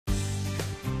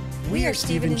We are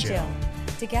Steve and Jill.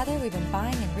 Together, we've been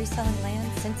buying and reselling land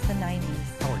since the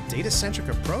 90s. Our data-centric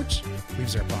approach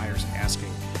leaves our buyers asking,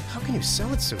 how can you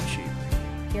sell it so cheap?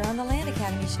 Here on the Land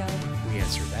Academy Show, We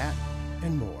answer that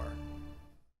and more.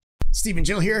 Steve and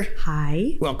Jill here.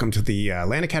 Hi. Welcome to the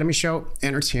Land Academy Show,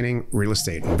 entertaining real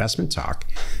estate investment talk.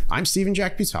 I'm Stephen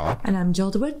Jack Butala. And I'm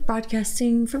Jill DeWitt,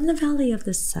 broadcasting from the Valley of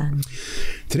the Sun.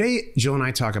 Today, Jill and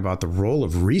I talk about the role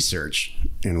of research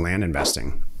in land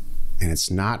investing. And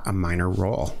it's not a minor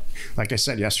role. Like I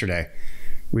said yesterday,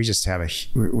 we just have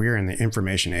we're in the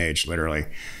information age, literally.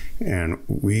 And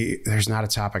there's not a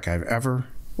topic I've ever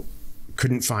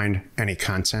couldn't find any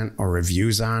content or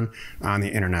reviews on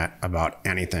the internet about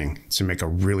anything to make a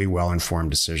really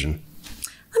well-informed decision.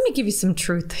 Let me give you some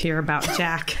truth here about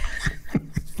Jack.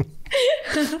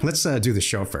 Let's do the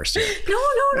show first.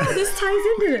 No, this ties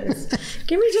into this.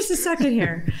 Give me just a second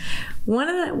here. One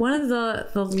of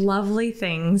the lovely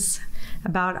things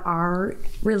about our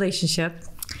relationship,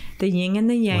 the yin and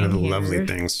the yang. One of the lovely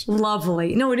things.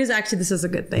 Lovely. No, it is actually, this is a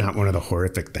good thing. Not one of the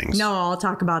horrific things. No, I'll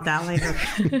talk about that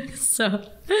later. So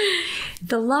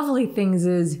the lovely things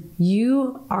is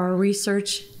you are a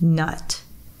research nut.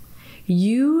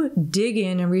 You dig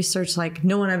in and research like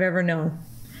no one I've ever known.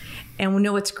 And we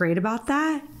know what's great about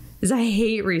that is I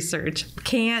hate research.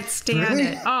 Can't stand Really?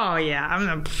 it. Oh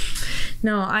yeah.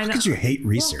 No, I know. How could you hate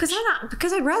research? Well,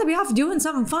 because I'd rather be off doing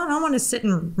something fun. I want to sit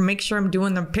and make sure I'm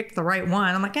pick the right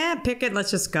one. I'm like, pick it.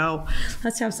 Let's just go.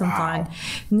 Let's have some fun.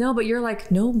 No, but you're like,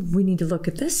 no, we need to look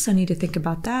at this. I need to think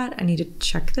about that. I need to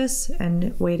check this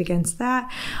and weigh it against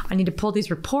that. I need to pull these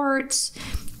reports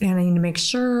and I need to make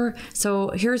sure. So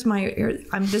here's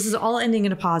this is all ending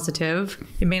in a positive.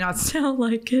 It may not sound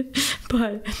like it,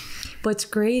 but what's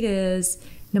great is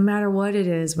no matter what it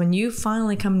is, when you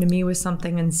finally come to me with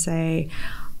something and say,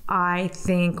 I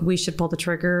think we should pull the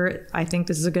trigger, I think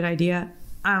this is a good idea,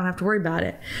 I don't have to worry about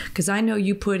it. Because I know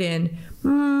you put in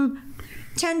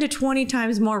 10 to 20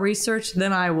 times more research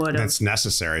than I would have. That's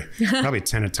necessary. Probably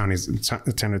 10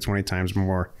 to 20 times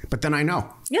more. But then I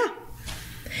know. Yeah.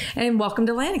 And welcome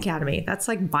to Land Academy. That's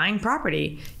like buying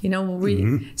property.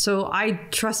 So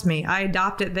trust me, I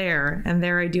adopt it there and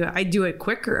there I do it. I do it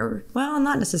quicker. Well,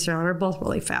 not necessarily. We're both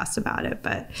really fast about it,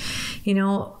 but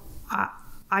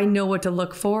I know what to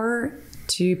look for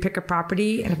to pick a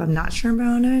property. And if I'm not sure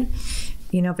about it,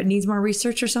 if it needs more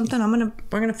research or something, we're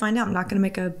going to find out. I'm not going to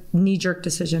make a knee-jerk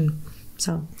decision.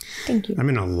 So thank you. I'm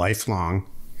in a lifelong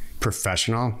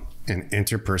professional and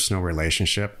interpersonal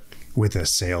relationship with a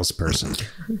salesperson.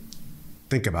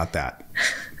 Think about that.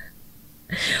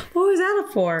 What was that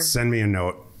for? Send me a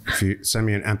note. If you send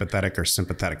me an empathetic or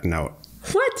sympathetic note.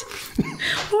 What?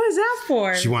 What was that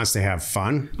for? She wants to have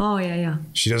fun. Oh, yeah.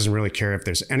 She doesn't really care if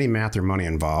there's any math or money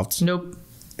involved. Nope.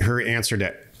 Her answer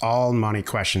to all money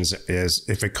questions is,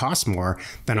 if it costs more,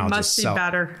 then I'll just sell.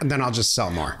 Better. Then I'll just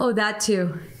sell more. Oh, that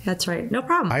too. That's right. No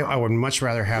problem. I would much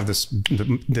rather have this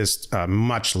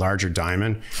much larger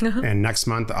diamond, and next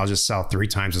month I'll just sell 3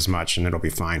 times as much, and it'll be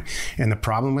fine. And the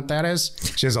problem with that is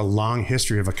she has a long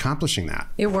history of accomplishing that.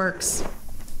 It works.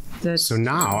 So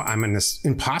now I'm in this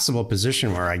impossible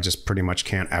position where I just pretty much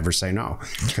can't ever say no,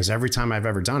 because every time I've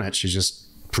ever done it, she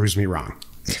just proves me wrong.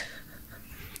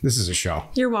 This is a show.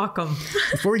 You're welcome.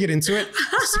 Before we get into it,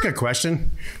 just a question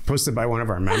posted by one of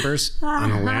our members on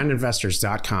the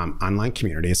landinvestors.com online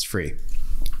community. It's free.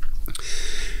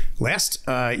 Last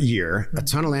year, a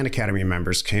ton of Land Academy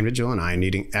members came to Jill and I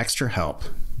needing extra help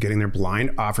getting their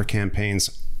blind offer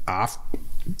campaigns off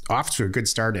to a good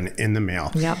start and in the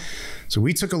mail. Yep. So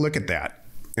we took a look at that,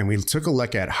 and we took a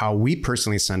look at how we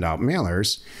personally send out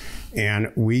mailers,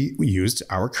 and we used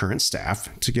our current staff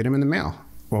to get them in the mail.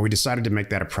 Well, we decided to make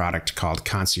that a product called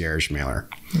Concierge Mailer,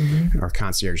 or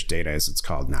Concierge Data as it's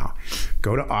called now.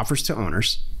 Go to Offers to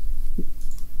Owners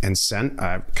and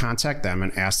contact them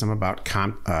and ask them about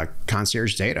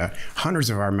Concierge Data. Hundreds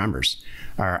of our members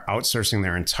are outsourcing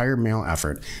their entire mail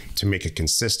effort to make it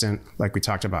consistent, like we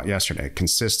talked about yesterday,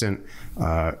 consistent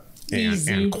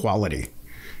and quality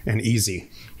and easy.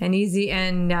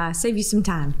 And save you some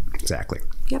time. Exactly.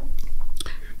 Yep.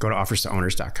 Go to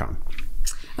offerstowners.com.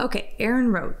 Okay,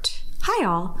 Aaron wrote, hi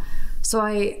all. So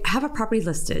I have a property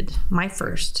listed, my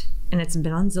first, and it's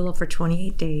been on Zillow for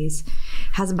 28 days,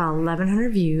 has about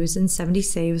 1,100 views and 70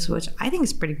 saves, which I think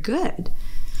is pretty good.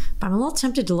 But I'm a little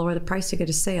tempted to lower the price to get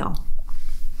a sale.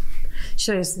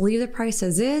 Should I just leave the price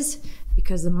as is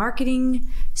because the marketing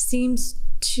seems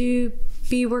to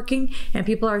be working and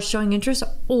people are showing interest,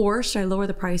 or should I lower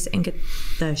the price and get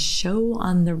the show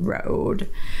on the road?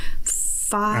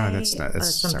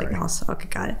 That's something else. Okay,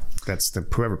 got it. That's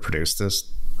whoever produced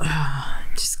this.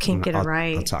 Just can't get it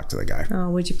right. I'll talk to the guy. Oh,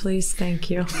 would you please? Thank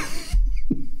you.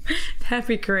 That'd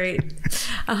be great.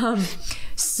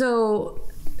 So,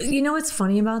 you know what's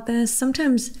funny about this?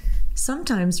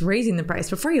 Sometimes raising the price,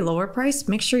 before you lower price,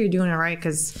 make sure you're doing it right,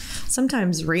 because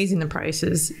sometimes raising the price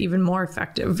is even more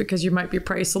effective because you might be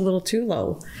priced a little too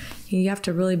low. You have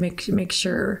to really make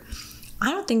sure.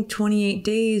 I don't think 28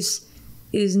 days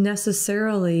is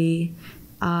necessarily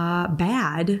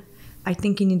bad. I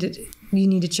think you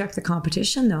need to check the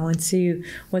competition though and see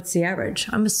what's the average.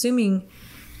 I'm assuming,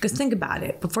 because think about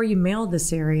it, before you mailed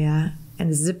this area and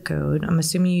the zip code, I'm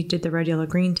assuming you did the red, yellow,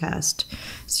 green test.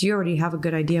 So you already have a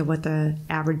good idea of what the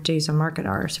average days on market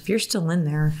are. So if you're still in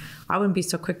there, I wouldn't be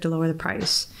so quick to lower the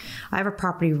price. I have a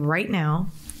property right now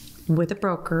with a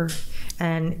broker,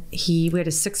 and we had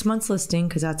a 6 months listing,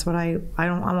 because that's what I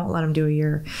won't let him do a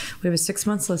year. We have a 6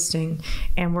 months listing,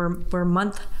 and we're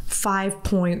month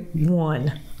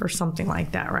 5.1 or something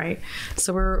like that, right?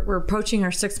 So we're approaching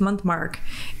our 6 month mark,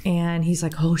 and he's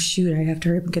like, oh shoot, I have to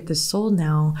hurry up and get this sold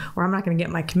now, or I'm not going to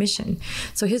get my commission.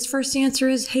 So his first answer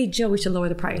is, hey Jill, we should lower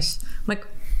the price. I'm like,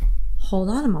 hold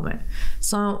on a moment.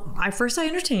 So I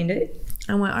entertained it.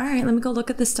 I went, all right, let me go look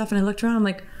at this stuff, and I looked around. I'm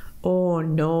like, oh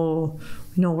no,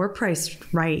 we're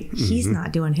priced right. He's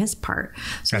not doing his part.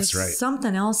 So that's right.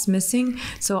 Something else missing.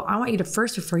 So I want you to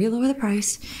first, before you lower the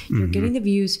price, you're getting the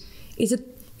views.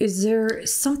 Is there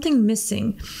something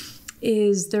missing?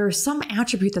 Is there some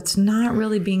attribute that's not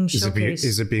really being showcased?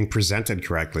 Is it being presented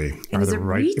correctly? And is it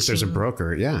reaching? If there's a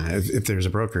broker, if there's a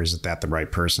broker, is it that the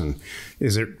right person?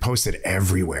 Is it posted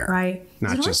everywhere? Right.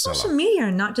 Not is it just on Zillow. social media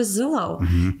and not just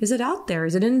Zillow? Is it out there?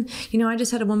 Is it in, I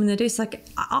just had a woman the other day, it's like,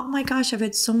 oh my gosh, I've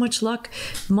had so much luck.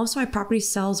 Most of my property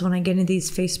sells when I get into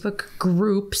these Facebook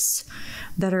groups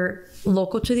that are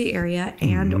local to the area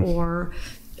and or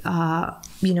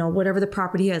whatever the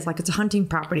property is, like it's a hunting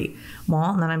property. Well,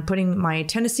 and then I'm putting my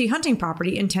Tennessee hunting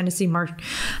property in Tennessee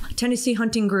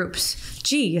hunting groups.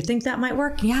 Gee, you think that might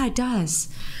work? Yeah, it does.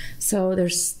 So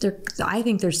I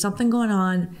think there's something going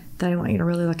on that I want you to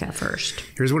really look at first.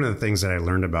 Here's one of the things that I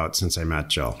learned about since I met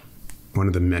Jill. One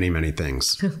of the many, many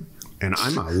things. And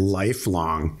I'm a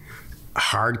lifelong,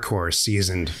 hardcore,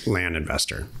 seasoned land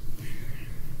investor.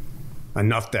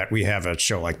 Enough that we have a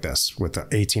show like this with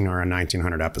 18 or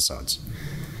 1900 episodes.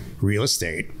 Real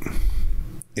estate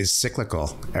is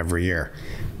cyclical every year.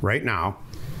 Right now,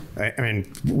 I mean,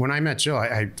 when I met Jill,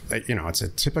 it's a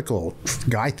typical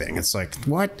guy thing. It's like,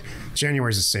 what? January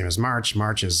is the same as March.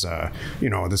 March is, the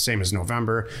same as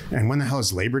November. And when the hell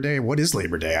is Labor Day? What is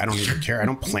Labor Day? I don't even care. I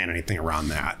don't plan anything around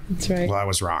that. That's right. Well, I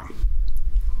was wrong.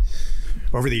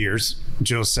 Over the years,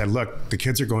 Jill said, look, the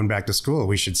kids are going back to school.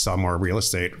 We should sell more real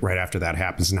estate right after that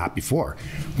happens, not before.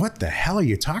 What the hell are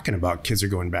you talking about? Kids are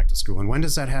going back to school. And when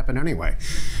does that happen anyway?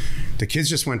 The kids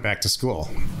just went back to school.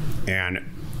 And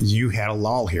you had a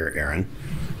lull here, Aaron.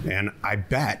 And I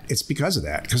bet it's because of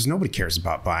that, because nobody cares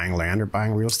about buying land or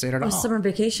buying real estate at all. Summer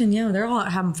vacation, they're all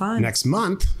having fun. Next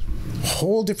month,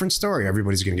 whole different story.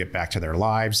 Everybody's going to get back to their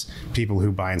lives. People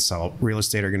who buy and sell real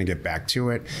estate are going to get back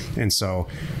to it. And so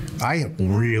I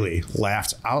really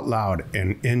laughed out loud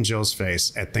and in Jill's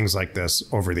face at things like this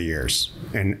over the years.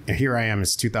 And here I am,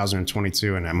 it's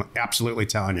 2022, and I'm absolutely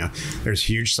telling you, there's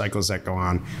huge cycles that go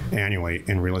on annually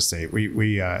in real estate.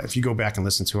 We if you go back and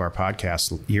listen to our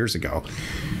podcast years ago,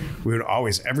 we would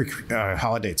always, every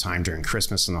holiday time during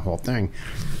Christmas and the whole thing,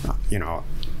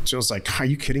 Jill's like, are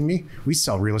you kidding me? We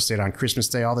sell real estate on Christmas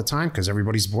Day all the time because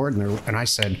everybody's bored. And I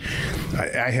said,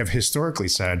 I have historically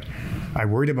said, I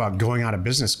worried about going out of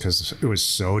business because it was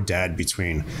so dead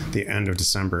between the end of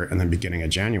December and the beginning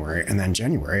of January. And then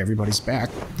January, everybody's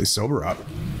back. They sober up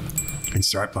and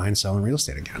start buying and selling real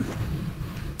estate again.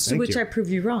 So which I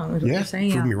proved you wrong, is what you're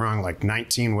saying. Proved me wrong like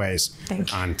 19 ways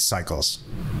on cycles.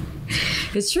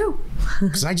 It's true.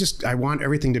 Because I want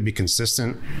everything to be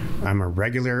consistent. I'm a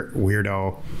regular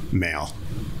weirdo male.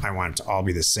 I want it to all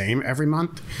be the same every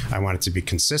month. I want it to be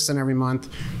consistent every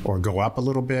month or go up a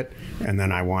little bit. And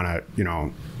then I want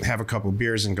to, have a couple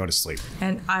beers and go to sleep.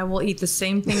 And I will eat the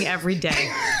same thing every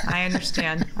day. I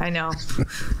understand. I know.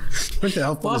 What the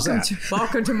hell is that?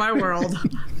 Welcome to my world.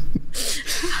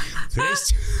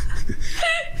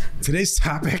 Today's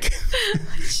topic,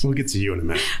 we'll get to you in a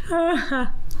minute.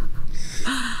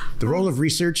 The role of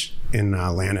research in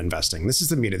land investing. This is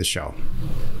the meat of the show.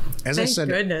 Thank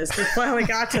goodness we finally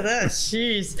got to this.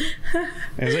 Jeez.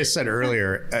 As I said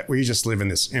earlier, we just live in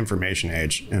this information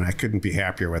age, and I couldn't be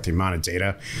happier with the amount of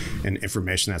data and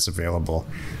information that's available.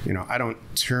 I don't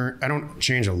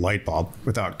change a light bulb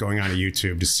without going on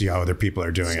YouTube to see how other people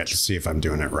are doing it, to see if I'm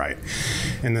doing it right.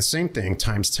 And the same thing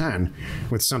times 10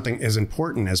 with something as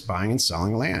important as buying and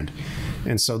selling land.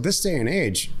 And so this day and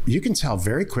age, you can tell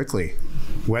very quickly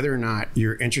whether or not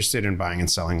you're interested in buying and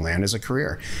selling land as a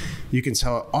career. You can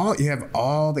tell you have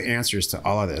all the answers to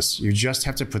all of this. You just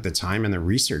have to put the time and the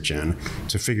research in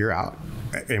to figure out.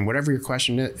 And whatever your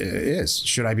question is,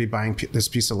 should I be buying this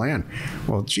piece of land?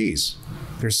 Well, geez,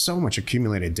 there's so much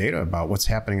accumulated data about what's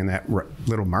happening in that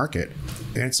little market,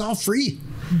 and it's all free.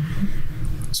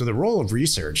 Mm-hmm. So the role of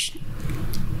research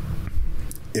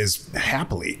is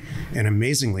happily and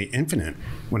amazingly infinite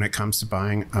when it comes to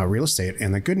buying real estate.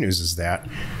 And the good news is that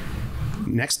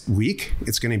next week,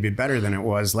 it's going to be better than it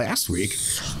was last week.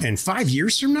 And 5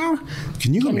 years from now,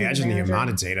 can you imagine the amount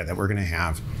of data that we're going to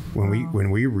have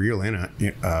when we reel in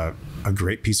a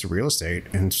great piece of real estate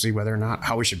and see whether or not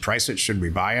how we should price it? Should we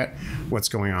buy it? What's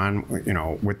going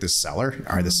on, with the seller?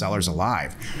 Are the sellers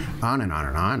alive? On and on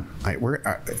and on.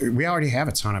 We already have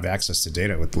a ton of access to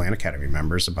data with Land Academy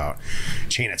members about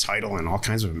chain of title and all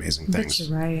kinds of amazing things. But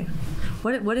you're right.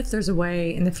 What if there's a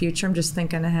way in the future? I'm just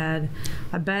thinking ahead.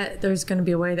 I bet there's going to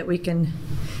be a way that we can,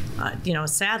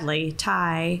 sadly,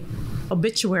 tie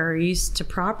obituaries to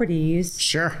properties.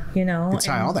 Sure. You can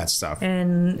tie all that stuff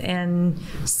and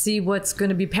see what's going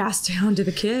to be passed down to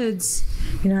the kids.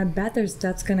 I bet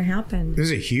that's going to happen.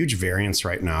 There's a huge variance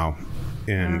right now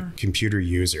in computer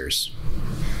users.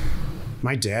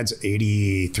 My dad's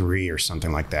 83 or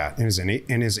something like that, in his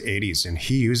 80s, and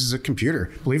he uses a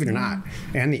computer, believe it or not,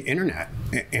 and the internet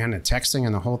and the texting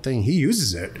and the whole thing. He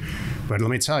uses it, but let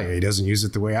me tell you, he doesn't use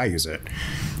it the way I use it.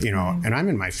 And I'm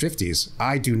in my 50s.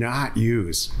 I do not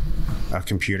use a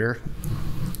computer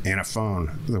and a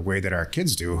phone the way that our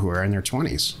kids do, who are in their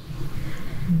 20s.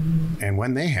 And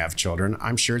when they have children,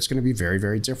 I'm sure it's going to be very,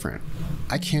 very different.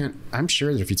 I'm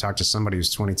sure that if you talk to somebody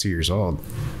who's 22 years old,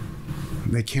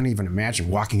 they can't even imagine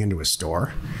walking into a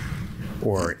store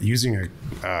or using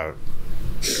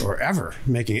or ever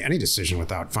making any decision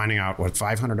without finding out what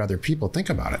 500 other people think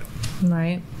about it.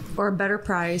 Right. Or a better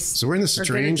price. So we're in this strange.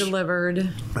 Or get it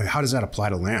delivered. How does that apply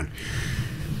to land?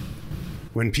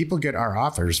 When people get our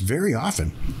offers, very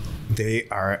often, they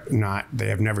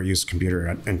have never used a computer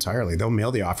entirely. They'll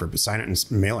mail the offer, sign it,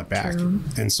 and mail it back. True.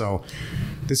 And so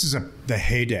this is the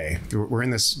heyday. We're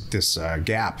in this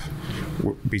gap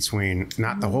between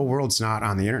the whole world's not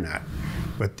on the internet,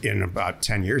 but in about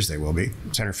 10 years they will be,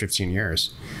 10 or 15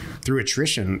 years. Through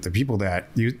attrition, the people that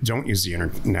don't use the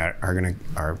internet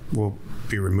will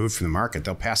be removed from the market.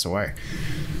 They'll pass away,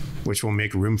 which will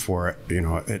make room for,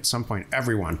 at some point,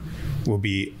 everyone will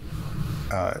be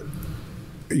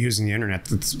using the internet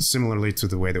similarly to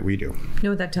the way that we do. You know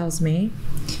what that tells me?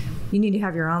 You need to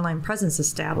have your online presence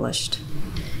established.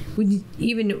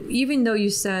 Even though you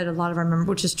said a lot of our members,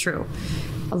 which is true,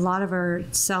 a lot of our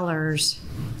sellers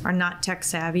are not tech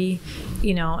savvy,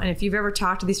 and if you've ever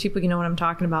talked to these people, you know what I'm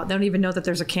talking about. They don't even know that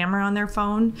there's a camera on their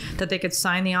phone, that they could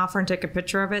sign the offer and take a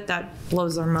picture of it. That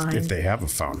blows their mind. If they have a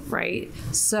phone. Right.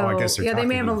 So, I guess they're they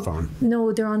may have a phone.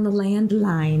 No, they're on the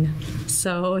landline.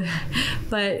 So,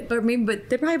 but they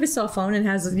probably have a cell phone and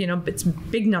has, it's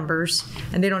big numbers,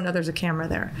 and they don't know there's a camera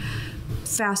there.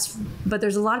 But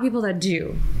there's a lot of people that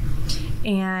do.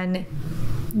 And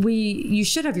you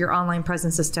should have your online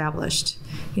presence established.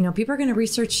 People are going to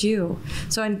research you.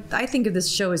 So I think of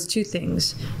this show as two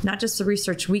things, not just the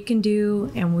research we can do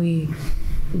and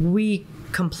we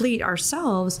complete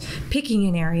ourselves, picking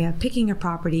an area, picking a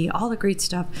property, all the great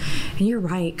stuff. And you're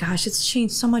right. Gosh, it's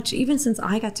changed so much even since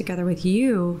I got together with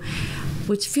you,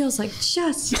 which feels like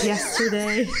just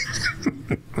yesterday.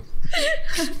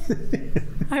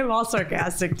 I'm all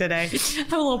sarcastic today.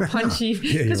 I'm a little punchy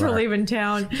because we're leaving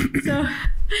town. So,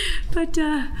 but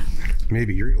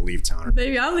maybe you're going to leave town.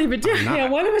 Maybe I'll leave it town. Yeah,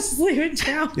 one of us is leaving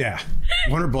town. Yeah,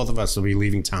 one or both of us will be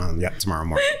leaving town tomorrow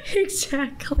morning.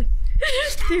 Exactly.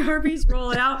 The RV's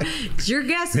rolling out. It's your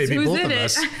guess. Maybe who's both in of it.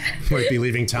 us might be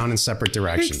leaving town in separate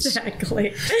directions.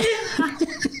 Exactly.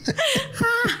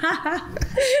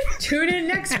 Tune in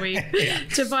next week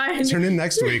to find. Tune in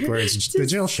next week where it's the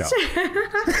Jill Show.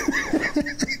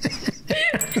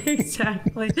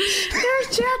 Exactly.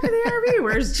 There's Jack in the RV.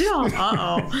 Where's Jill?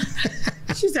 Uh-oh.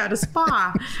 She's at a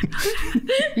spa.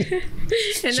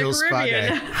 In Jill's the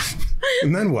Caribbean. Spa day.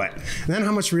 And then what? And then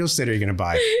how much real estate are you going to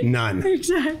buy? None.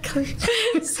 Exactly.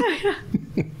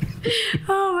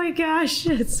 Oh my gosh,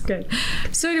 it's good.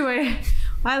 So anyway,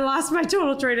 I lost my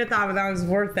total train of thought, but that was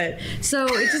worth it. So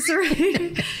it's just,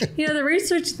 the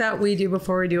research that we do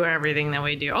before we do everything that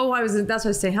we do. That's what I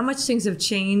was saying. How much things have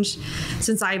changed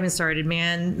since I even started,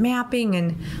 man. Mapping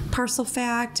and parcel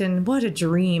fact, and what a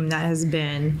dream that has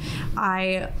been.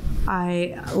 I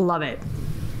love it.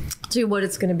 to what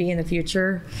it's going to be in the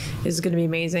future is going to be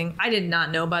amazing. I did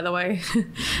not know, by the way.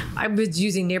 I was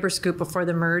using NeighborScoop before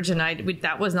the merge, and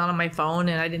that was not on my phone,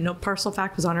 and I didn't know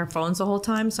ParcelFact was on our phones the whole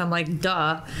time. So I'm like,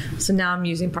 duh. So now I'm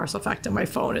using ParcelFact on my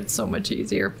phone. It's so much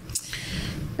easier.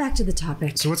 Back to the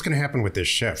topic. So what's going to happen with this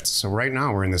shift? So right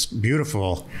now we're in this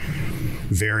beautiful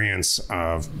variance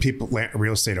of people,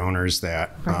 real estate owners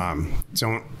that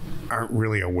aren't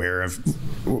really aware of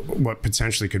what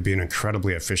potentially could be an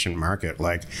incredibly efficient market.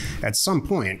 Like at some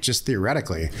point, just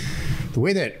theoretically, the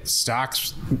way that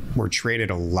stocks were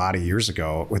traded a lot of years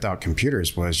ago without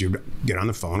computers was you'd get on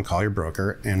the phone, call your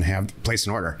broker, and place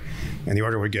an order, and the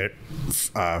order would get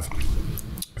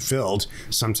filled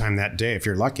sometime that day, if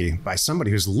you're lucky, by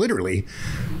somebody who's literally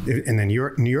in the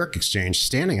New York exchange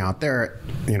standing out there,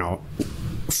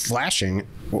 flashing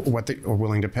what they are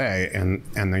willing to pay, and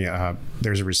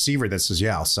there's a receiver that says,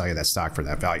 yeah, I'll sell you that stock for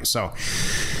that value. So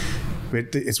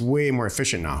it's way more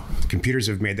efficient now. Computers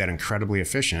have made that incredibly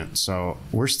efficient. So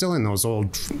we're still in those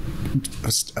old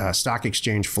stock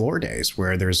exchange floor days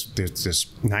where there's this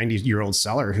 90-year-old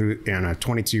seller and a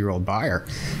 22-year-old buyer,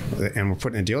 and we're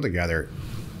putting a deal together.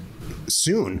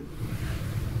 Soon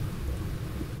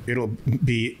it'll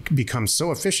become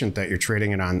so efficient that you're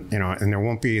trading it on, and there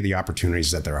won't be the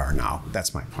opportunities that there are now.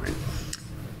 That's my point.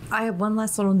 I have one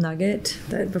last little nugget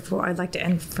that before I'd like to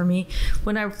end for me.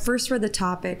 When I first read the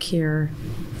topic here,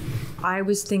 I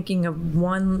was thinking of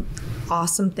one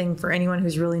awesome thing for anyone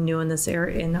who's really new in this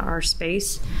area, in our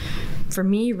space. For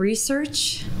me,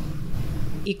 research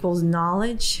equals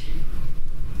knowledge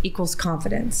equals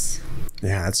confidence.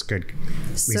 Yeah, that's good.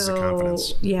 Lisa,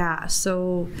 confidence. Yeah.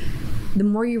 So the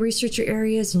more you research your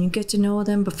areas and you get to know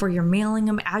them before you're mailing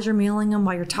them, as you're mailing them,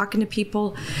 while you're talking to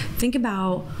people, think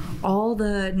about all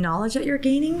the knowledge that you're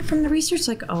gaining from the research.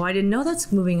 Like, oh, I didn't know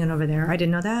that's moving in over there. I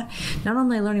didn't know that. Not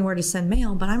only am I learning where to send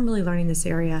mail, but I'm really learning this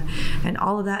area. And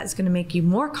all of that is going to make you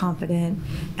more confident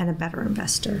and a better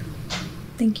investor.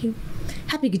 Thank you.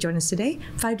 Happy you could join us today.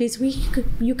 5 days a week,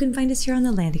 you can find us here on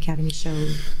the Land Academy Show.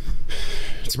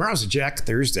 Tomorrow's a Jack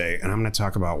Thursday, and I'm going to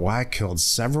talk about why I killed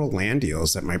several land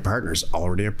deals that my partners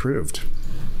already approved.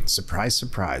 Surprise,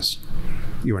 surprise.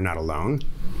 You are not alone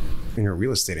in your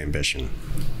real estate ambition.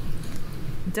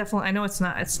 Definitely. I know it's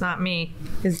not me.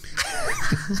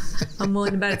 I'm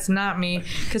willing to bet it's not me,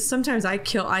 because sometimes I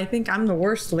think I'm the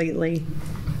worst lately.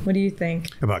 What do you think?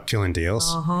 About killing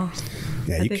deals? Uh-huh.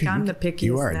 Yeah, I think I'm the pickiest.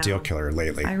 You are now. A deal killer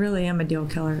lately. I really am a deal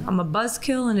killer. I'm a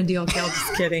buzzkill and a deal kill.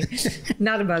 Just kidding.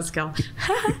 Not a buzzkill.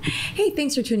 Hey,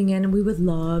 thanks for tuning in. We would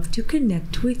love to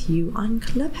connect with you on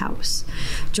Clubhouse.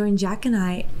 Join Jack and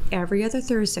I every other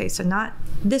Thursday. So not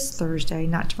this Thursday,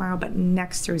 not tomorrow, but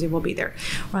next Thursday we'll be there.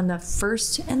 We're on the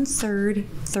first and third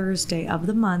Thursday of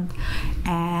the month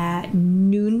at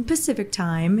noon Pacific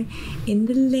time in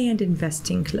the Land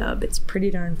Investing Club. It's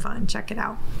pretty darn fun. Check it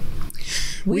out.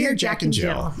 We are Jack and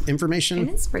Jill. Information and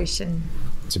inspiration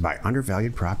to buy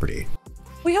undervalued property.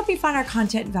 We hope you find our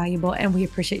content valuable, and we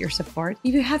appreciate your support.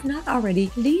 If you have not already,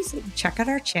 please check out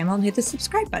our channel and hit the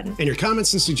subscribe button. And your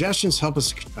comments and suggestions help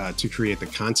us to create the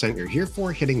content you're here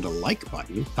for. Hitting the like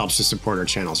button helps to support our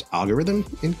channel's algorithm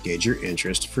and gauge your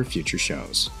interest for future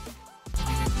shows.